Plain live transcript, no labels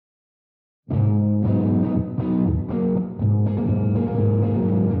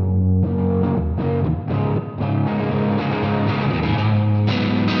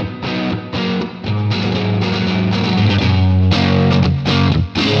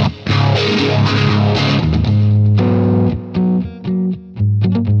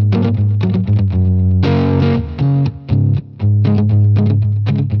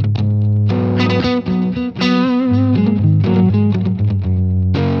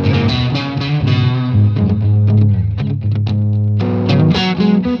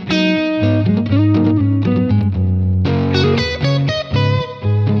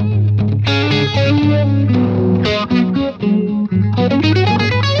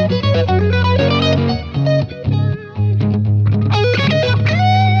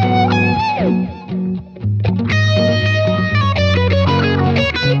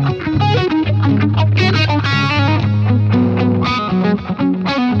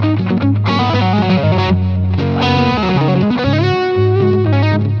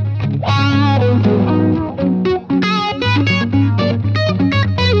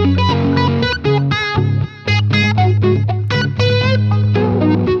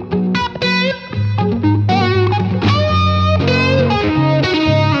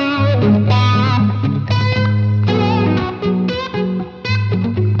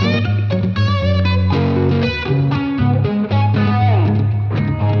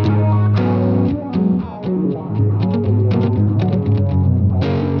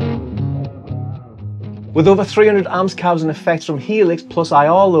With over 300 amps, cabs and effects from Helix plus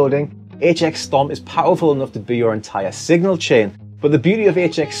IR loading, HX Stomp is powerful enough to be your entire signal chain. But the beauty of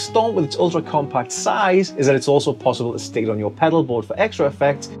HX Stomp with its ultra compact size is that it's also possible to stick it on your pedal board for extra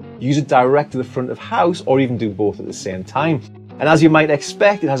effect, use it direct to the front of house, or even do both at the same time. And as you might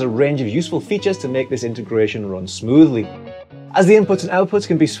expect, it has a range of useful features to make this integration run smoothly. As the inputs and outputs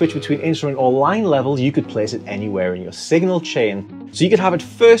can be switched between instrument or line levels, you could place it anywhere in your signal chain. So you could have it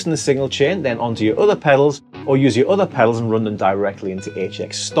first in the signal chain, then onto your other pedals, or use your other pedals and run them directly into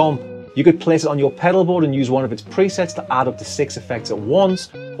HX Stomp. You could place it on your pedal board and use one of its presets to add up to 6 effects at once,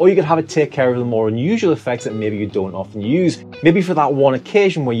 or you could have it take care of the more unusual effects that maybe you don't often use, maybe for that one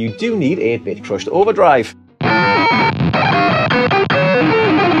occasion where you do need 8-bit crushed overdrive.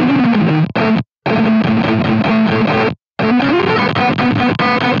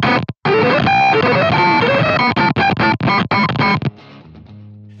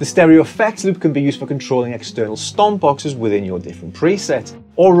 The stereo effects loop can be used for controlling external stomp boxes within your different presets,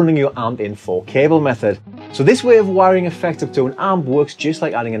 or running your amp in 4-cable method. So this way of wiring effects up to an amp works just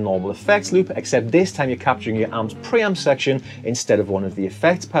like adding a normal effects loop, except this time you're capturing your amp's preamp section instead of one of the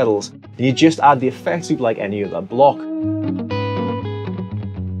effects pedals, and you just add the effects loop like any other block.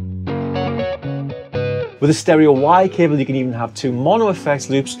 With a stereo Y cable you can even have 2 mono effects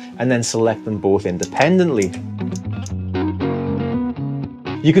loops and then select them both independently.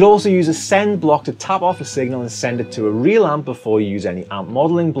 You could also use a send block to tap off a signal and send it to a real amp before you use any amp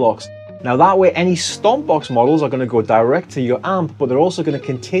modeling blocks. Now that way any Stomp box models are going to go direct to your amp, but they're also going to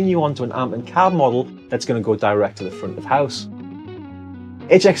continue onto an amp and cab model that's going to go direct to the front of house.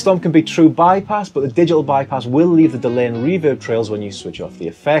 HX Stomp can be true bypass, but the digital bypass will leave the delay and reverb trails when you switch off the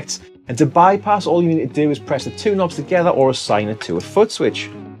effects. And to bypass, all you need to do is press the 2 knobs together or assign it to a foot switch.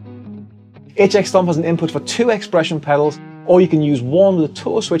 HX Stomp has an input for 2 expression pedals, or you can use one with a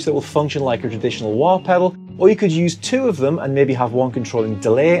toe switch that will function like a traditional wah pedal, or you could use 2 of them and maybe have one controlling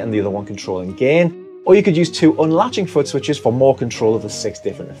delay and the other one controlling gain, or you could use 2 unlatching foot switches for more control of the 6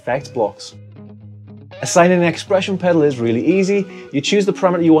 different effects blocks. Assigning an expression pedal is really easy. You choose the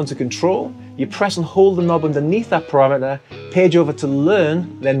parameter you want to control, you press and hold the knob underneath that parameter, page over to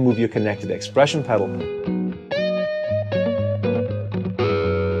learn, then move your connected expression pedal.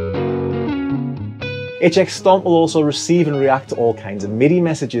 HX Stomp will also receive and react to all kinds of MIDI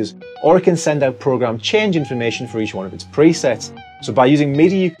messages, or it can send out program change information for each one of its presets. So by using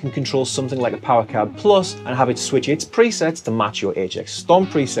MIDI you can control something like a Power Card Plus and have it switch its presets to match your HX Stomp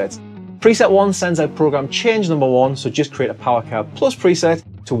presets. Preset 1 sends out program change number 1, so just create a Power Card Plus preset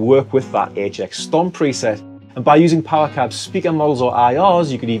to work with that HX Stomp preset. And by using Power Card speaker models or IRs,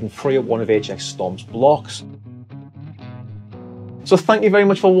 you could even free up one of HX Stomp's blocks. So thank you very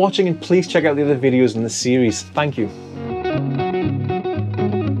much for watching, and please check out the other videos in the series. Thank you.